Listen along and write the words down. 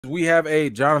we have a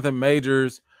Jonathan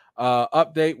Majors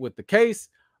update with the case.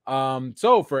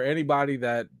 So for anybody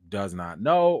that does not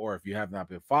know, or if you have not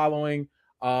been following,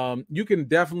 you can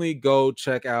definitely go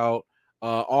check out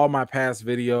all my past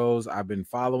videos. I've been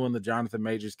following the Jonathan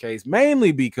Majors case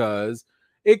mainly because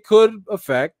it could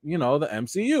affect, the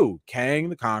MCU. Kang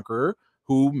the Conqueror,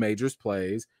 who Majors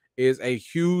plays, is a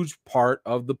huge part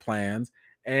of the plans.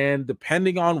 And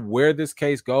depending on where this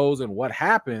case goes and what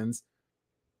happens,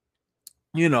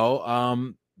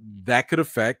 that could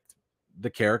affect the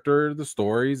character, the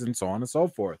stories, and so on and so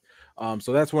forth.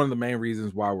 So that's one of the main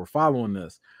reasons why we're following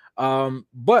this.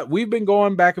 But we've been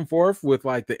going back and forth with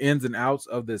like the ins and outs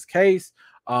of this case.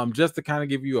 Just to kind of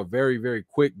give you a very, very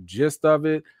quick gist of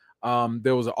it.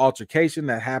 There was an altercation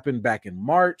that happened back in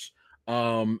March.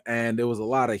 And there was a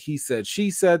lot of he said, she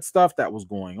said stuff that was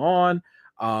going on.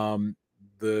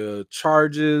 The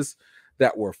charges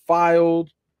that were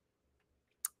filed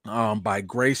by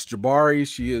Grace Jabari.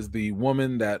 She is the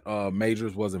woman that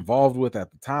Majors was involved with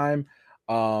at the time.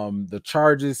 The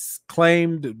charges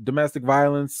claimed domestic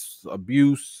violence,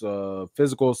 abuse,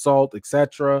 physical assault,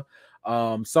 etc.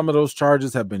 Some of those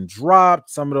charges have been dropped.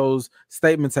 Some of those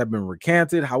statements have been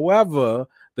recanted. However,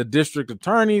 the district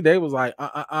attorney, they was like,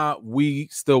 we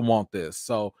still want this.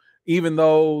 So even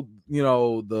though,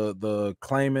 the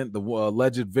claimant, the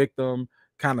alleged victim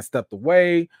kind of stepped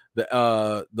away,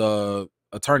 the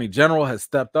attorney general has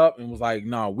stepped up and was like,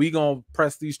 no, we gonna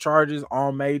press these charges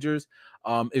on Majors.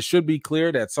 It should be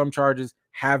clear that some charges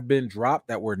have been dropped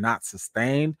that were not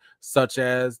sustained, such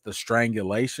as the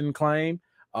strangulation claim.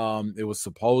 It was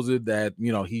supposed that,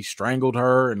 he strangled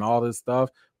her and all this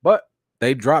stuff, but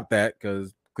they dropped that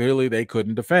because clearly they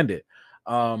couldn't defend it,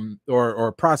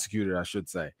 or prosecute it, I should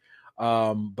say.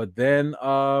 But then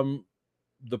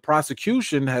the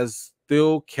prosecution has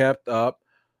still kept up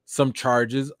some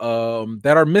charges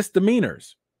that are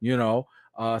misdemeanors.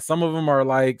 Some of them are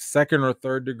like second or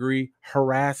third degree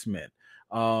harassment.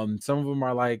 Some of them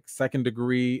are like second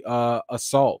degree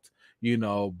assault.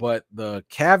 But the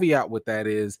caveat with that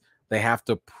is they have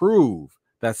to prove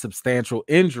that substantial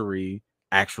injury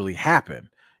actually happened.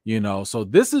 So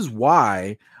this is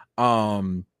why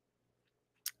Jonathan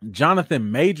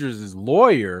Majors'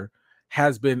 lawyer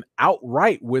has been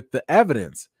outright with the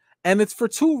evidence, and it's for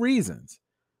two reasons.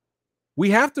 We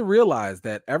have to realize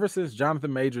that ever since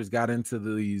Jonathan Majors got into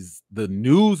the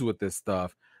news with this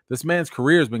stuff, this man's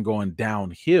career has been going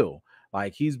downhill.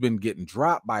 Like, he's been getting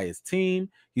dropped by his team.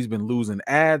 He's been losing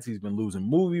ads. He's been losing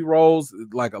movie roles.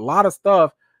 Like, a lot of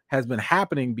stuff has been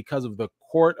happening because of the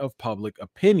court of public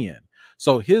opinion.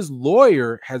 So his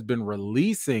lawyer has been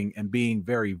releasing and being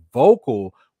very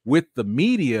vocal with the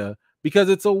media because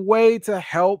it's a way to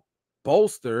help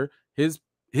bolster his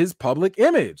public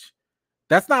image.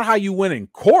 That's not how you win in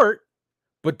court,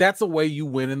 but that's a way you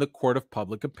win in the court of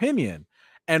public opinion.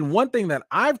 And one thing that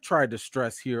I've tried to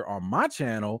stress here on my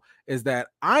channel is that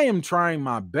I am trying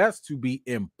my best to be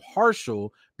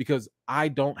impartial because I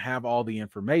don't have all the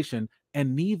information,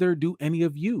 and neither do any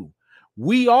of you.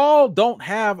 We all don't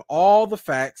have all the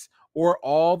facts or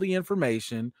all the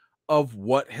information of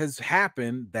what has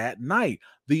happened that night.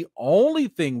 The only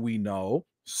thing we know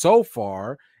so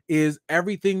far is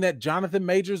everything that Jonathan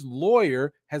Majors'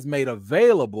 lawyer has made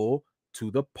available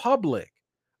to the public.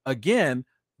 Again,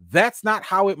 that's not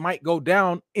how it might go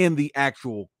down in the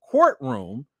actual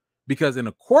courtroom, because in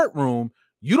a courtroom,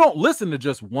 you don't listen to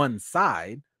just one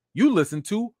side. You listen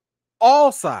to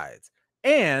all sides,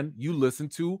 and you listen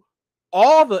to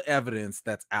all the evidence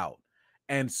that's out.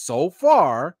 And so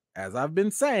far, as I've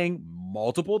been saying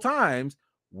multiple times,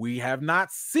 we have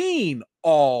not seen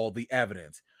all the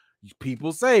evidence.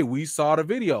 People say we saw the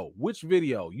video. Which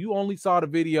video? You only saw the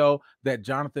video that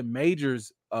Jonathan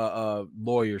Majors'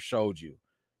 lawyer showed you.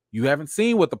 You haven't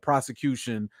seen what the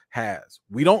prosecution has.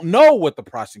 We don't know what the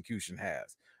prosecution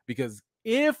has, because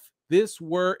if this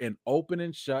were an open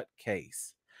and shut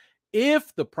case,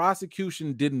 if the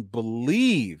prosecution didn't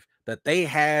believe that they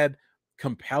had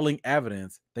compelling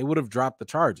evidence, they would have dropped the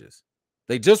charges.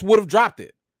 They just would have dropped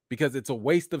it, because it's a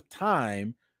waste of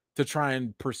time to try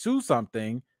and pursue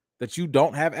something that you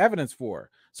don't have evidence for.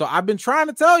 So I've been trying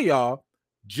to tell y'all,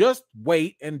 just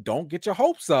wait and don't get your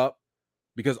hopes up,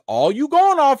 because all you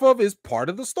going off of is part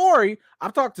of the story.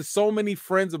 I've talked to so many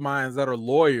friends of mine that are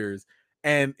lawyers,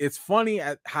 and it's funny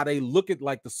at how they look at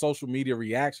like the social media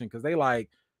reaction, because they like,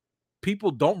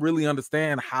 people don't really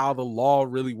understand how the law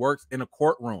really works in a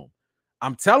courtroom.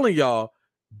 I'm telling y'all,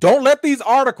 don't let these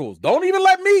articles, don't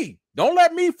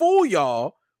let me fool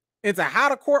y'all into how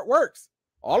the court works.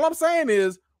 All I'm saying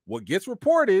is what gets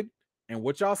reported and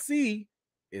what y'all see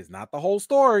is not the whole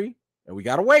story, and we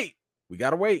gotta wait.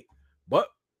 But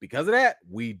because of that,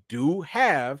 we do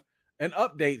have an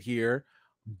update here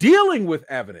dealing with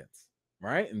evidence,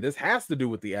 right? And this has to do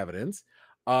with the evidence.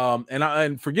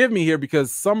 And forgive me here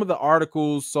because some of the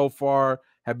articles so far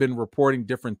have been reporting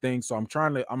different things. So I'm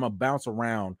gonna bounce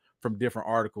around from different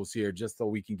articles here just so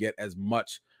we can get as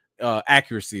much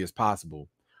accuracy as possible.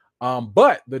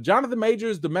 But the Jonathan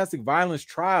Majors domestic violence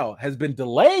trial has been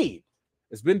delayed.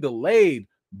 It's been delayed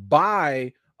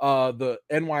by the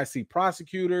NYC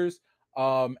prosecutors.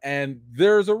 And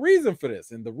there's a reason for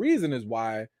this. And the reason is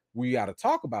why we got to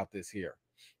talk about this here.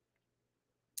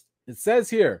 It says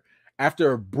here,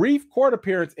 after a brief court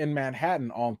appearance in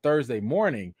Manhattan on Thursday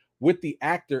morning with the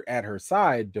actor at her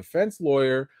side, defense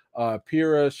lawyer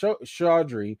Pira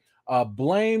Chaudhry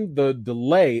blamed the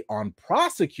delay on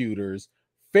prosecutors'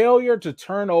 failure to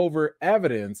turn over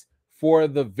evidence for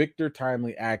the Victor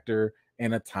Timely actor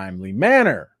in a timely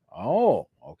manner. Oh,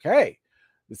 okay.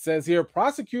 It says here,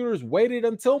 prosecutors waited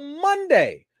until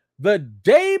Monday, the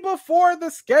day before the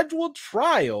scheduled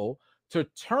trial, to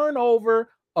turn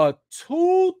over a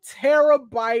 2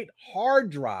 terabyte hard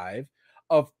drive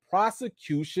of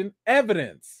prosecution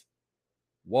evidence.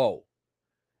 Whoa.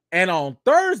 And on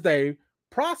Thursday,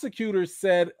 prosecutors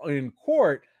said in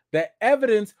court that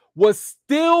evidence was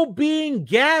still being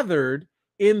gathered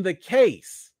in the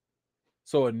case.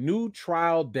 So a new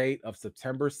trial date of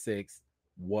September 6th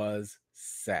was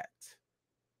set.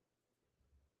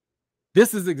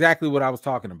 This is exactly what I was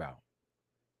talking about.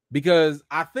 Because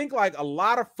I think like a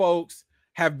lot of folks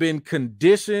have been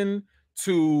conditioned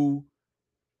to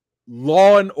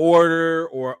Law and Order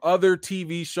or other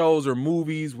TV shows or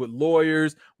movies with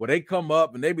lawyers where they come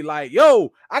up and they be like,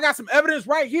 yo, I got some evidence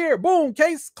right here. Boom,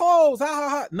 case closed. Ha, ha,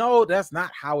 ha. No, that's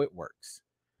not how it works.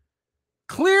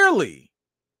 Clearly,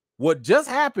 what just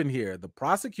happened here, the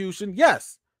prosecution,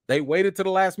 yes, they waited to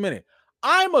the last minute.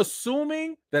 I'm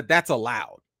assuming that that's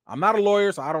allowed. I'm not a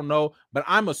lawyer, so I don't know, but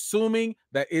I'm assuming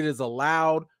that it is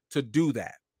allowed to do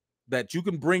that, that you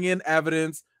can bring in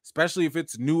evidence, especially if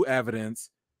it's new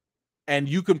evidence, and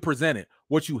you can present it.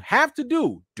 What you have to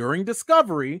do during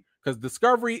discovery, because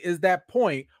discovery is that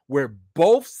point where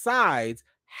both sides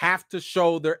have to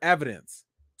show their evidence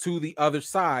to the other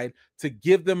side to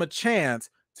give them a chance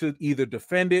to either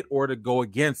defend it or to go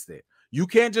against it. You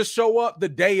can't just show up the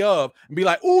day of and be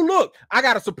like, oh, look, I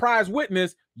got a surprise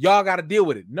witness. Y'all got to deal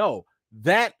with it. No,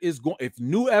 that is going, if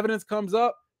new evidence comes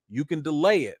up, you can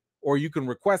delay it or you can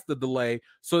request the delay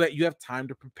so that you have time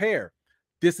to prepare.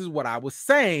 This is what I was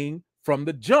saying from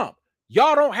the jump.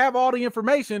 Y'all don't have all the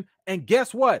information. And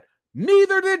guess what?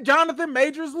 Neither did Jonathan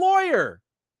Majors' lawyer.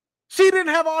 She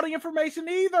didn't have all the information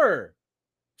either.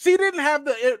 She didn't have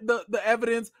the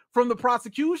evidence from the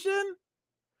prosecution.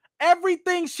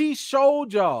 Everything she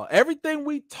showed y'all, everything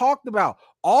we talked about,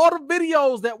 all the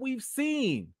videos that we've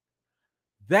seen,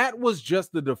 that was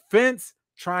just the defense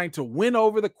trying to win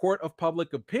over the court of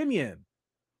public opinion.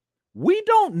 We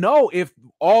don't know if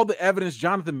all the evidence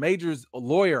Jonathan Majors'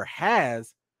 lawyer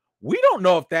has, we don't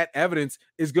know if that evidence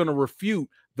is going to refute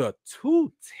the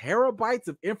 2 terabytes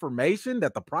of information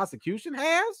that the prosecution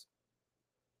has.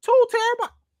 2 terabytes.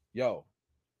 Yo,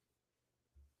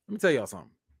 let me tell y'all something.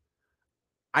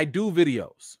 I do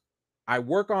videos. I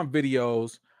work on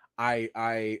videos. I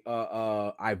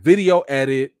video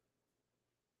edit.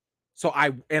 So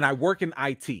I work in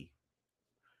IT.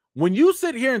 When you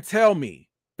sit here and tell me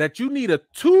that you need a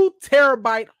 2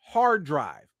 terabyte hard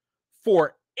drive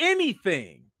for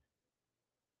anything,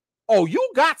 oh, you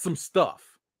got some stuff.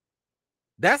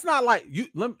 That's not like you.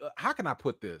 How can I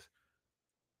put this?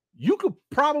 You could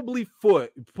probably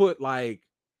put like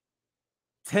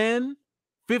 10,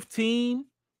 15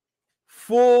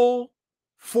 full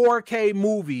 4K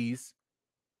movies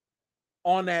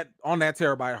on that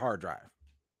terabyte hard drive.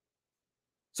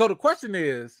 So the question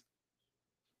is,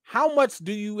 how much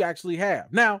do you actually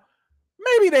have? Now,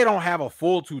 maybe they don't have a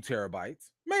full 2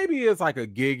 terabytes. Maybe it's like a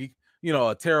gig, a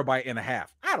terabyte and a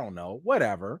half. I don't know,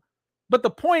 whatever. But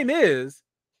the point is,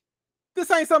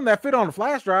 this ain't something that fit on a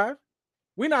flash drive.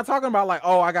 We're not talking about like,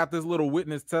 oh, I got this little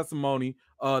witness testimony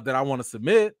that I want to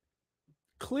submit.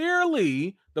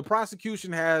 Clearly, the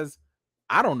prosecution has,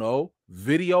 I don't know,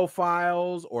 video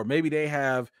files, or maybe they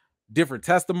have different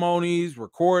testimonies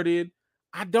recorded.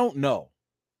 I don't know.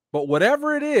 But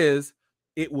whatever it is,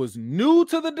 it was new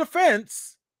to the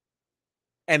defense,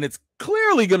 and it's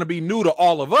clearly going to be new to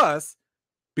all of us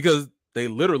because they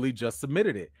literally just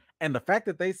submitted it. And the fact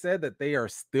that they said that they are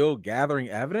still gathering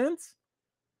evidence,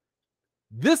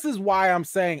 this is why I'm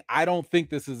saying I don't think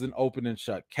this is an open and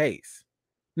shut case.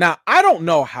 Now, I don't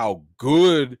know how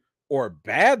good or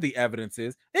bad the evidence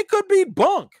is. It could be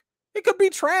bunk. It could be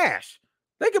trash.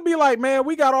 They could be like, man,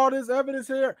 we got all this evidence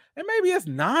here, and maybe it's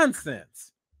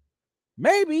nonsense.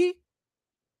 Maybe,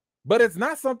 but it's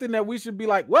not something that we should be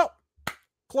like, well,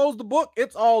 close the book.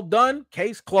 It's all done.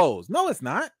 Case closed. No, it's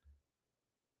not.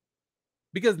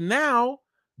 Because now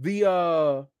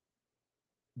the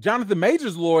Jonathan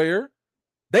Majors lawyer,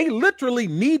 they literally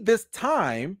need this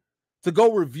time to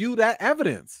go review that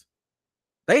evidence.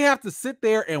 They have to sit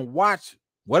there and watch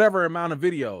whatever amount of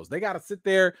videos. They got to sit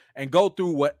there and go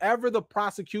through whatever the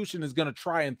prosecution is going to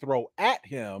try and throw at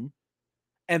him,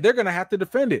 and they're going to have to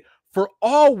defend it. For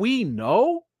all we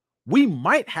know, we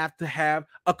might have to have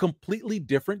a completely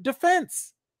different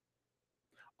defense.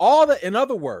 In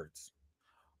other words,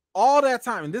 all that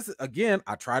time, and this is, again,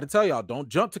 I try to tell y'all, don't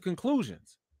jump to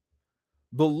conclusions.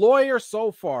 The lawyer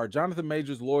so far, Jonathan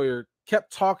Majors' lawyer,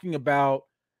 kept talking about,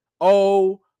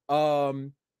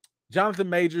 Jonathan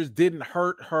Majors didn't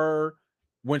hurt her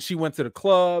when she went to the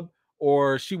club,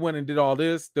 or she went and did all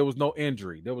this. There was no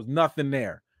injury. There was nothing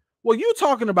there. Well, you're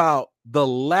talking about the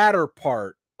latter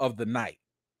part of the night.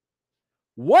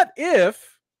 What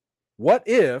if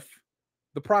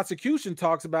the prosecution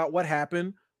talks about what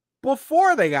happened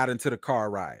before they got into the car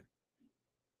ride?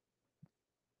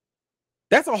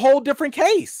 That's a whole different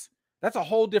case. That's a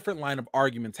whole different line of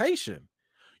argumentation.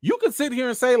 You could sit here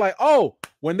and say like, oh,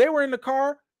 when they were in the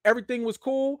car, everything was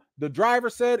cool. The driver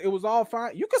said it was all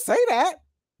fine. You could say that.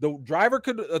 The driver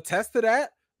could attest to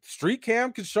that. Street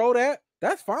cam could show that.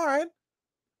 That's fine.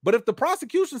 But if the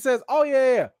prosecution says, oh,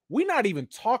 yeah, we're not even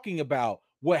talking about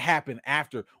what happened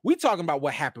after. We're talking about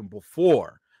what happened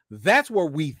before. That's where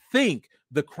we think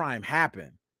the crime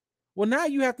happened. Well, now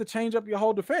you have to change up your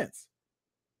whole defense.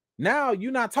 Now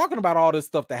you're not talking about all this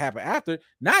stuff that happened after.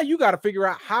 Now you got to figure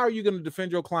out how are you going to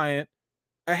defend your client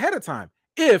ahead of time,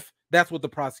 if that's what the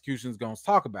prosecution is going to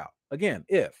talk about. Again,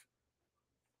 if.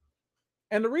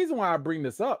 And the reason why I bring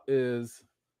this up is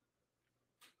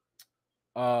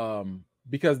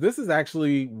because this is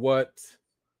actually what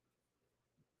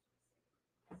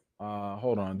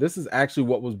hold on. This is actually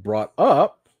what was brought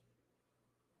up.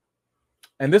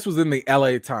 And this was in the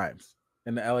LA Times.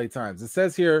 It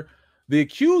says here, the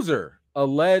accuser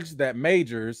alleged that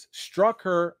Majors struck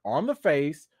her on the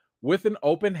face with an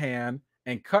open hand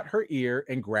and cut her ear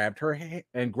and grabbed her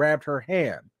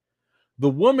hand. The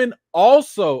woman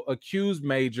also accused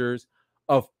Majors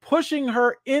of pushing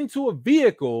her into a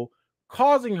vehicle,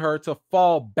 causing her to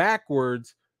fall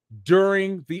backwards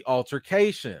during the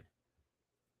altercation.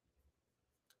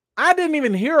 I didn't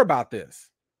even hear about this.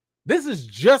 This is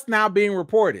just now being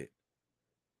reported.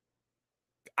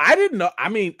 I didn't know. I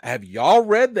mean, have y'all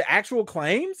read the actual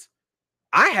claims?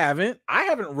 I haven't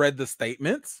read the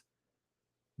statements.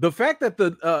 The fact that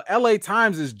the LA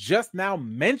Times is just now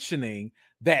mentioning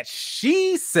that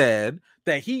she said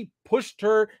that he pushed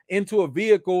her into a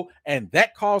vehicle and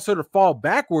that caused her to fall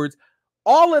backwards,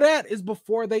 all of that is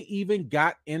before they even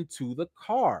got into the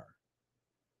car.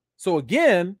 So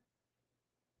again,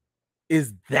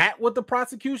 is that what the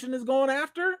prosecution is going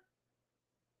after?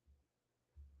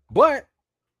 But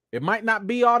it might not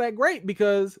be all that great,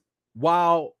 because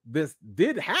while this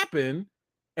did happen,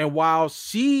 and while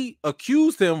she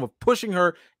accused him of pushing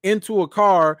her into a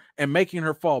car and making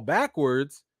her fall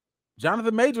backwards,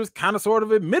 Jonathan Majors kind of sort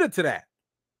of admitted to that.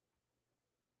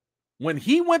 When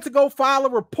he went to go file a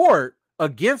report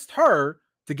against her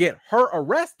to get her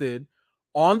arrested,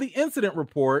 on the incident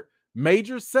report,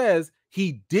 Majors says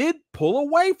he did pull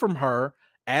away from her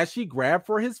as she grabbed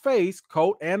for his face,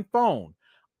 coat, and phone.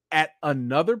 At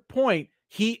another point,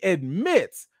 he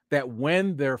admits that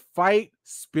when their fight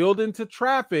spilled into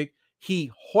traffic, he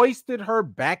hoisted her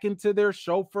back into their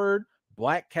chauffeured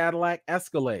black Cadillac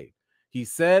Escalade. He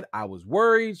said, I was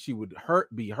worried she would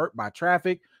be hurt by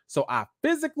traffic, so I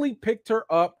physically picked her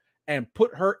up and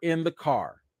put her in the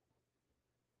car.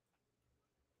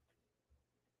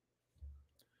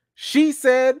 She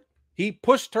said he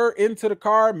pushed her into the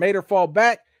car, made her fall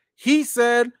back. He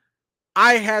said,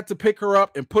 I had to pick her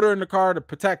up and put her in the car to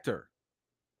protect her.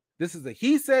 This is a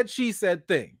he said, she said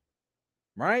thing,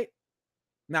 right?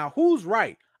 Now, who's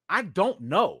right? I don't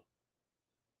know.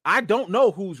 I don't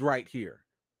know who's right here.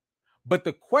 But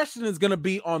the question is going to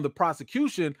be on the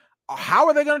prosecution. How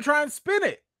are they going to try and spin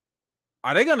it?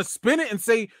 Are they going to spin it and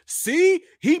say, see,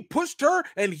 he pushed her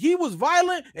and he was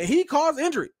violent and he caused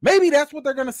injury? Maybe that's what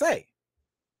they're going to say.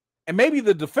 And maybe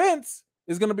the defense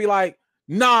is going to be like,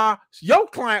 nah, your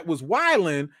client was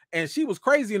wilding and she was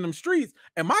crazy in them streets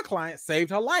and my client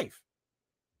saved her life.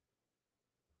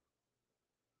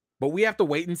 But we have to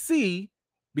wait and see,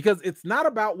 because it's not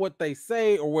about what they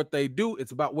say or what they do.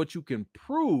 It's about what you can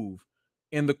prove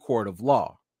in the court of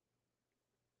law.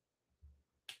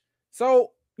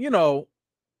 So,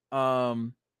 We're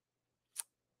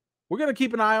gonna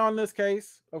keep an eye on this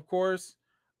case, of course,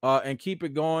 and keep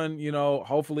it going.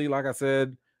 Hopefully, like I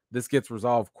said, this gets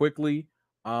resolved quickly.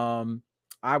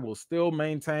 I will still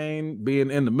maintain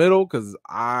being in the middle because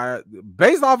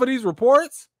based off of these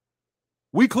reports,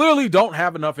 we clearly don't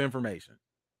have enough information.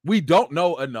 We don't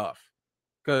know enough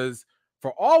because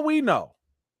for all we know,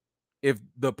 if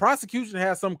the prosecution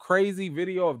has some crazy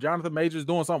video of Jonathan Majors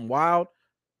doing something wild,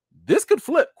 this could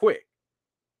flip quick.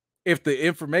 If the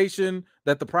information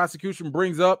that the prosecution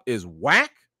brings up is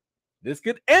whack, this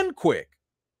could end quick.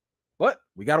 But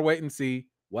we got to wait and see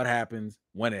what happens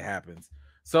when it happens.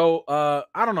 So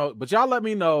I don't know, but y'all let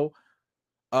me know.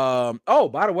 Oh,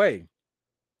 by the way,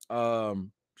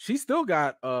 she still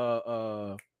got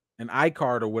an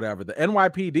iCard or whatever. The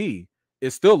NYPD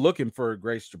is still looking for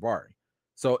Grace Jabari.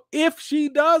 So if she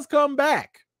does come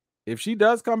back to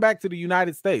the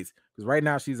United States, because right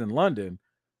now she's in London,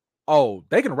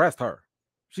 they can arrest her.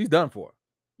 She's done for.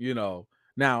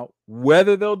 Now,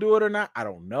 whether they'll do it or not, I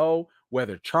don't know.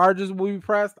 Whether charges will be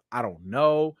pressed, I don't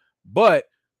know. But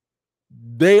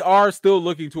they are still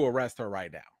looking to arrest her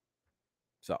right now.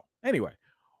 So anyway,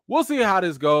 we'll see how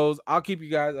this goes. I'll keep you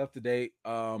guys up to date.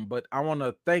 But I want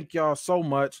to thank y'all so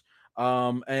much.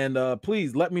 And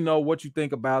please let me know what you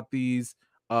think about these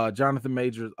Jonathan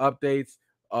Majors updates.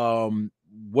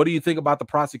 What do you think about the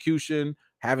prosecution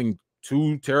having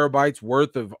 2 terabytes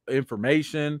worth of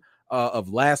information, of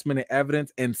last minute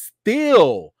evidence, and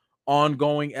still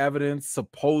ongoing evidence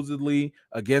supposedly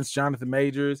against Jonathan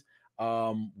Majors?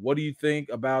 What do you think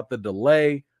about the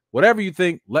delay? Whatever you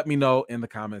think, let me know in the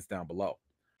comments down below.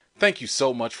 Thank you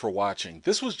so much for watching.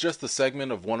 This was just a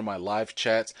segment of one of my live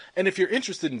chats, and if you're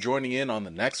interested in joining in on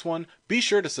the next one, be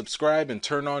sure to subscribe and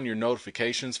turn on your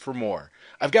notifications for more.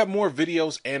 I've got more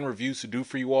videos and reviews to do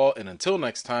for you all, and until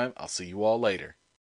next time, I'll see you all later.